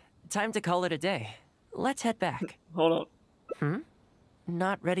 Alright, time to call it a day. Let's head back. Hold on.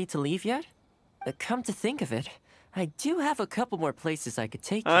 Not ready to leave yet? Come to think of it, I do have a couple more places I could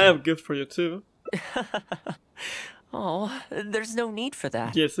take you. I have a gift for you too. Oh, there's no need for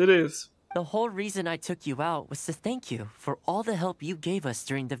that. Yes, it is. The whole reason I took you out was to thank you for all the help you gave us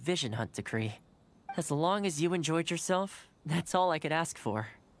during the Vision Hunt decree. As long as you enjoyed yourself, that's all I could ask for.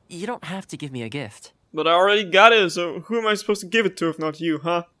 You don't have to give me a gift. But I already got it, so who am I supposed to give it to if not you,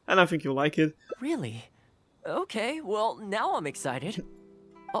 huh? And I think you'll like it. Really? Okay, well, now I'm excited.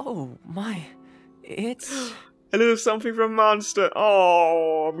 Oh, my. It's... A little something from Monster.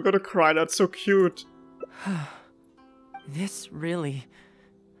 Oh, I'm gonna cry. That's so cute. This really...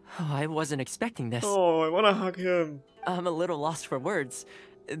 Oh, I wasn't expecting this. Oh, I wanna hug him. I'm a little lost for words.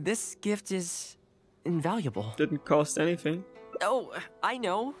 This gift is... invaluable. Didn't cost anything. Oh, I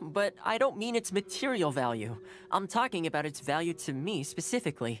know, but I don't mean its material value. I'm talking about its value to me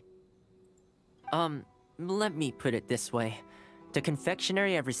specifically. Let me put it this way. The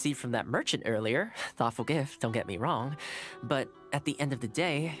confectionery I received from that merchant earlier, thoughtful gift, don't get me wrong, but at the end of the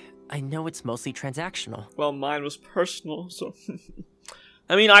day, I know it's mostly transactional. Well, mine was personal, so...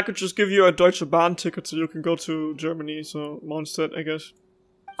 I mean, I could just give you a Deutsche Bahn ticket so you can go to Germany, so Mondstadt, I guess.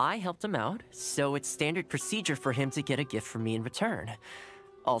 I helped him out, so it's standard procedure for him to get a gift from me in return.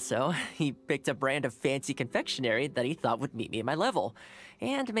 Also, he picked a brand of fancy confectionery that he thought would meet me at my level,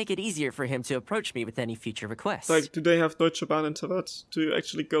 and make it easier for him to approach me with any future requests. Like, do they have Deutsche Bahn in Tibet? Do you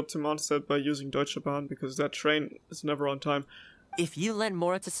actually go to Mondstadt by using Deutsche Bahn? Because that train is never on time. If you lend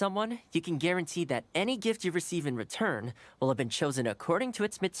Mora to someone, you can guarantee that any gift you receive in return will have been chosen according to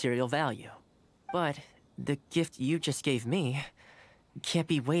its material value. But the gift you just gave me can't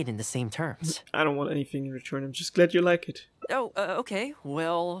be weighed in the same terms. I don't want anything in return. I'm just glad you like it. Oh, okay.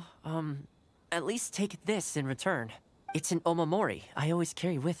 Well, at least take this in return. It's an omamori I always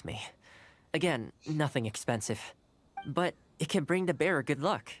carry with me. Again, nothing expensive. But it can bring the bearer good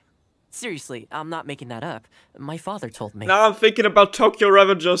luck. Seriously, I'm not making that up. My father told me. Now I'm thinking about Tokyo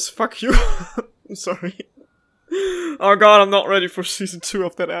Revengers. Fuck you. I'm sorry. Oh god, I'm not ready for season 2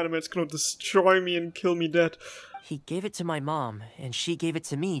 of that anime. It's gonna destroy me and kill me dead. He gave it to my mom, and she gave it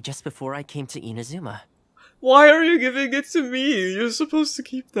to me just before I came to Inazuma. Why are you giving it to me? You're supposed to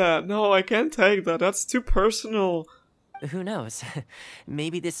keep that. No, I can't take that. That's too personal. Who knows?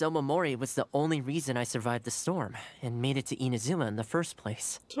 Maybe this omamori was the only reason I survived the storm and made it to Inazuma in the first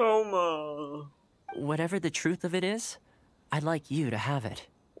place. Thoma. Whatever the truth of it is, I'd like you to have it.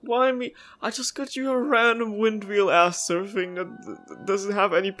 Why me? I just got you a random windwheel ass surfing that doesn't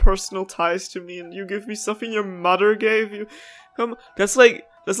have any personal ties to me, and you give me something your mother gave you. Come, that's like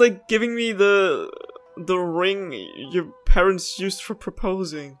giving me the ring your parents used for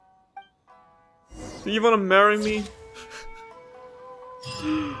proposing. Do you want to marry me?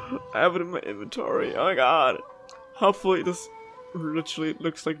 I have it in my inventory. Oh my god. Hopefully this literally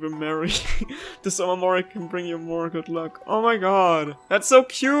looks like we're married. This omamori can bring you more good luck. Oh my god. That's so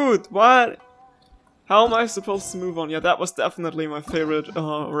cute. What? How am I supposed to move on? Yeah, that was definitely my favorite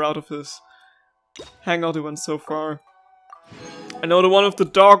route of his hangout event so far. I know the one with the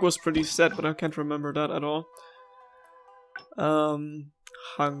dog was pretty sad, but I can't remember that at all.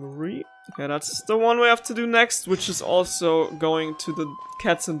 Hungry. Okay, that's the one we have to do next, which is also going to the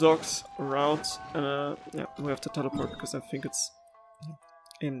cats and dogs route. Yeah, we have to teleport because I think it's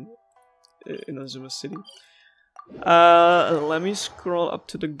in Inazuma City. Let me scroll up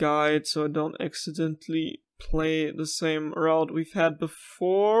to the guide so I don't accidentally play the same route we've had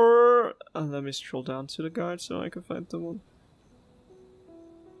before. Let me scroll down to the guide so I can find the one.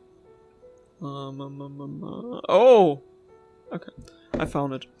 Oh! Okay, I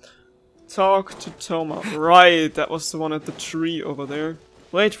found it. Talk to Thoma. Right, that was the one at the tree over there.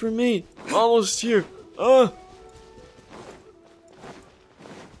 Wait for me! I'm almost here! Here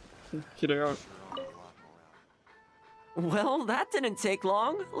they are. Well, that didn't take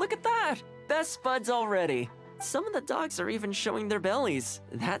long. Look at that. Best buds already. Some of the dogs are even showing their bellies.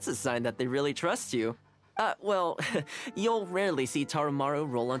 That's a sign that they really trust you. Well, you'll rarely see Tarumaru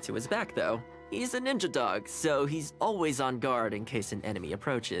roll onto his back, though. He's a ninja dog, so he's always on guard in case an enemy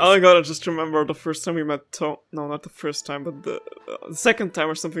approaches. Oh my god, I just remember the first time we met No, not the first time, but the second time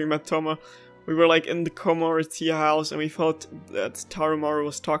or something we met Thoma. We were like in the Komori tea house and we thought that Tarumaru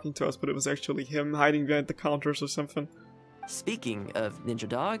was talking to us, but it was actually him hiding behind the counters or something. Speaking of ninja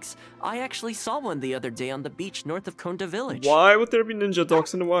dogs, I actually saw one the other day on the beach north of Konda Village. Why would there be ninja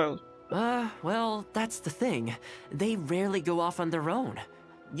dogs in the wild? Well, that's the thing. They rarely go off on their own.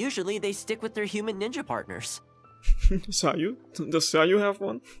 Usually they stick with their human ninja partners. Sayu? Does Sayu have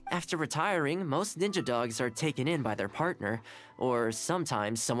one? After retiring, most ninja dogs are taken in by their partner, or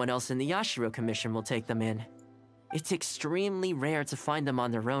sometimes someone else in the Yashiro Commission will take them in. It's extremely rare to find them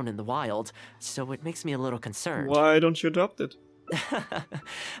on their own in the wild, so it makes me a little concerned. Why don't you adopt it?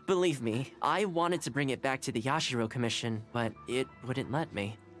 Believe me, I wanted to bring it back to the Yashiro Commission, but it wouldn't let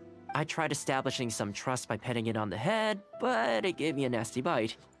me. I tried establishing some trust by petting it on the head, but it gave me a nasty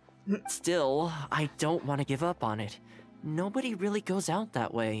bite. Still, I don't want to give up on it. Nobody really goes out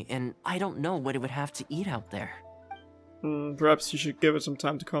that way, and I don't know what it would have to eat out there. Perhaps you should give it some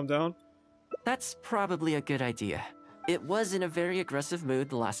time to calm down? That's probably a good idea. It was in a very aggressive mood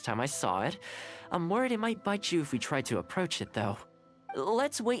the last time I saw it. I'm worried it might bite you if we try to approach it, though.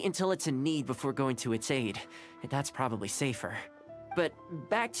 Let's wait until it's in need before going to its aid. That's probably safer. But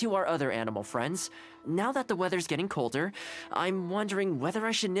back to our other animal friends. Now that the weather's getting colder, I'm wondering whether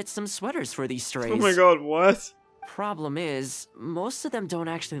I should knit some sweaters for these strays. Oh my god, what? Problem is, most of them don't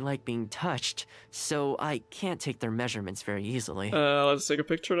actually like being touched, so I can't take their measurements very easily. Let's take a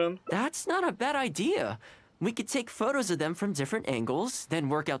picture then. That's not a bad idea. We could take photos of them from different angles, then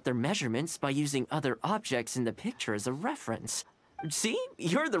work out their measurements by using other objects in the picture as a reference. See?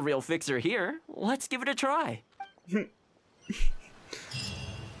 You're the real fixer here. Let's give it a try.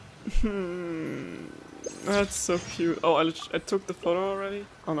 That's so cute. Oh, I took the photo already?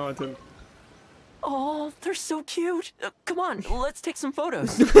 Oh no, I didn't. Oh, they're so cute. Come on, let's take some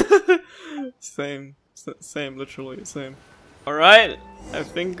photos. Same, literally same. Alright, I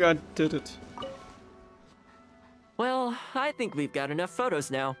think I did it. Well, I think we've got enough photos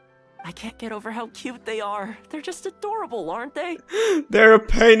now. I can't get over how cute they are. They're just adorable, aren't they? They're a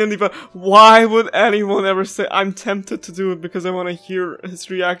pain in the butt. Why would anyone ever say... I'm tempted to do it because I want to hear his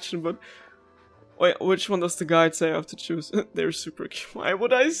reaction, but... Wait, which one does the guide say I have to choose? They're super cute. Why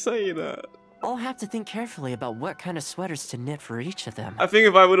would I say that? I'll have to think carefully about what kind of sweaters to knit for each of them. I think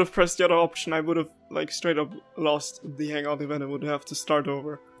if I would have pressed the other option, I would have, like, straight up lost the hangout event and would have to start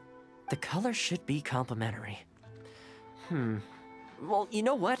over. The colors should be complementary. Well, you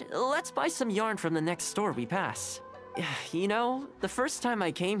know what? Let's buy some yarn from the next store we pass. You know, the first time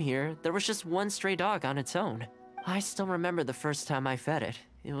I came here, there was just one stray dog on its own. I still remember the first time I fed it.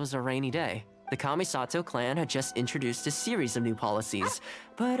 It was a rainy day. The Kamisato clan had just introduced a series of new policies,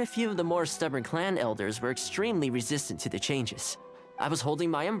 but a few of the more stubborn clan elders were extremely resistant to the changes. I was holding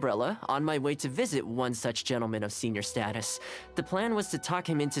my umbrella, on my way to visit one such gentleman of senior status. The plan was to talk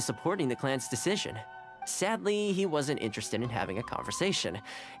him into supporting the clan's decision. Sadly, he wasn't interested in having a conversation.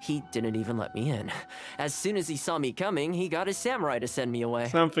 He didn't even let me in. As soon as he saw me coming, he got his samurai to send me away.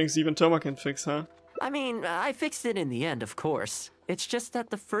 Some things even Thoma can fix, huh? I mean, I fixed it in the end, of course. It's just that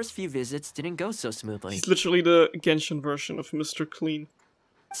the first few visits didn't go so smoothly. He's literally the Genshin version of Mr. Clean.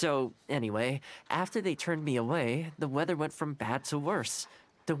 So, anyway, after they turned me away, the weather went from bad to worse.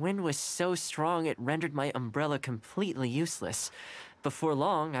 The wind was so strong it rendered my umbrella completely useless. Before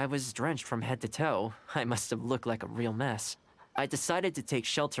long, I was drenched from head to toe. I must have looked like a real mess. I decided to take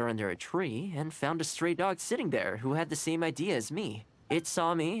shelter under a tree and found a stray dog sitting there who had the same idea as me. It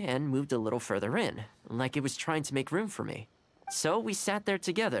saw me and moved a little further in, like it was trying to make room for me. So we sat there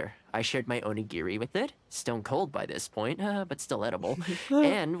together. I shared my onigiri with it, stone cold by this point, but still edible,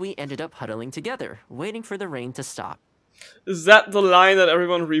 and we ended up huddling together, waiting for the rain to stop. Is that the line that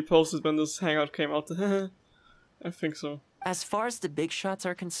everyone reposted when this hangout came out? I think so. As far as the big shots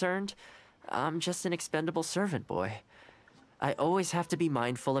are concerned, I'm just an expendable servant boy. I always have to be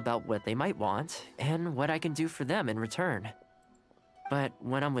mindful about what they might want, and what I can do for them in return. But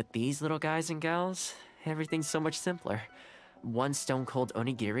when I'm with these little guys and gals, everything's so much simpler. One stone-cold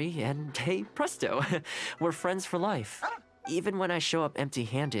onigiri, and hey, presto, we're friends for life. Even when I show up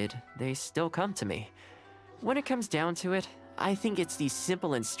empty-handed, they still come to me. When it comes down to it, I think it's these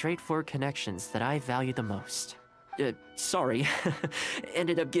simple and straightforward connections that I value the most. Sorry.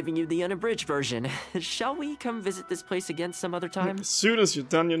 Ended up giving you the unabridged version. Shall we come visit this place again some other time? As soon as you're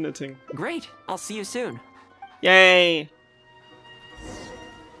done your knitting. Great. I'll see you soon. Yay!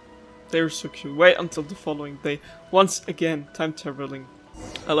 They were so cute. Wait until the following day. Once again, time traveling.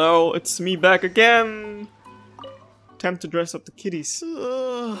 Hello, it's me back again! Time to dress up the kitties.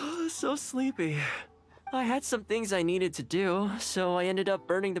 So sleepy. I had some things I needed to do, so I ended up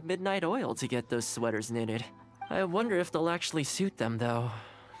burning the midnight oil to get those sweaters knitted. I wonder if they'll actually suit them, though.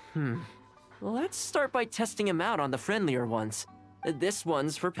 Let's start by testing them out on the friendlier ones. This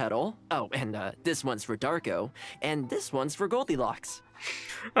one's for Petal. Oh, and this one's for Darko. And this one's for Goldilocks.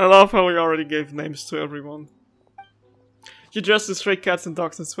 I love how we already gave names to everyone. You dressed the stray cats and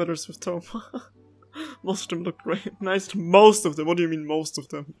dogs in sweaters with THOMA. Most of them look great. Nice. Most of them? What do you mean most of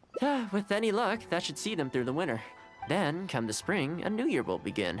them? With any luck, that should see them through the winter. Then, come the spring, a new year will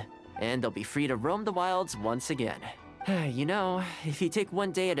begin. And they'll be free to roam the wilds once again. You know, if you take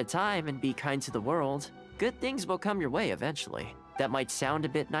one day at a time and be kind to the world, good things will come your way eventually. That might sound a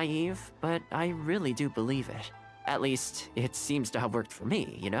bit naive, but I really do believe it. At least, it seems to have worked for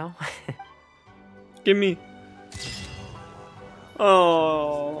me, you know? Give me.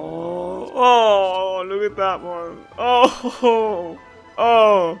 Oh, look at that one.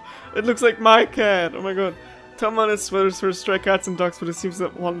 Oh, it looks like my cat. Oh my god. THOMA and its sweaters for stray cats and dogs, but it seems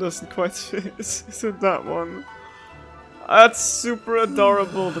that one doesn't quite fit. Is it that one? That's super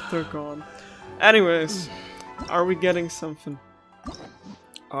adorable, but they're gone. Anyways, are we getting something?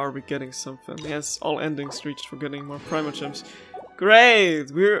 Are we getting something? Yes, all endings reached for getting more Prima Gems. Great!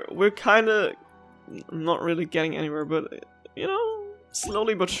 We're kinda not really getting anywhere, but you know,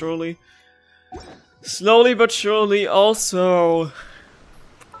 slowly but surely. Slowly but surely. Also,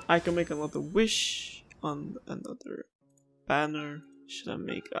 I can make another wish on another banner. Should I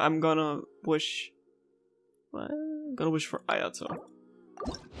make? I'm gonna wish. What? I'm gonna wish for Ayato.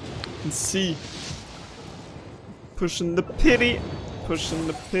 And see. Pushing the pity. Pushing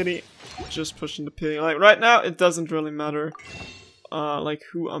the pity. Just pushing the pity. Like right now, it doesn't really matter. Like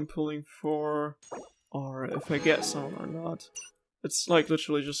who I'm pulling for, or if I get someone or not. It's like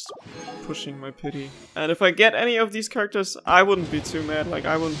literally just pushing my pity. And if I get any of these characters, I wouldn't be too mad. Like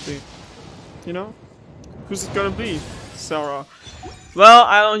I wouldn't be. You know? Who's it gonna be? Sarah. Well,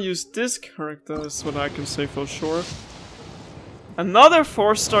 I don't use this character, is what I can say for sure. Another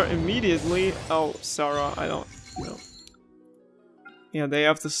 4-star immediately. Oh, Sarah, I don't know. Yeah, they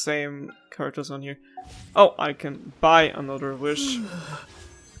have the same characters on here. Oh, I can buy another wish.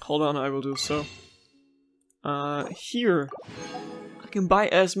 Hold on, I will do so. Here. I can buy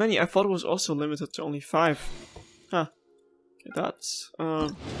as many. I thought it was also limited to only 5. Huh. Okay, that's,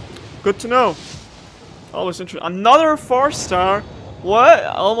 good to know. Always interesting. Another 4-star? What?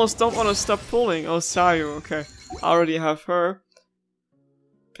 I almost don't want to stop pulling. Oh, Sayu, okay. I already have her.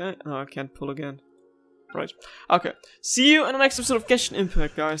 Okay, no, I can't pull again. Right. Okay. See you in the next episode of Genshin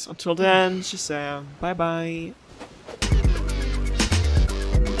Impact, guys. Until then, Shazam. Bye-bye.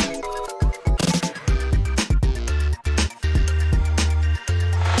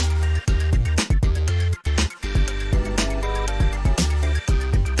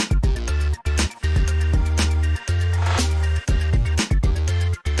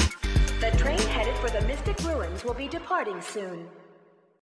 The train headed for the Mystic Ruins will be departing soon.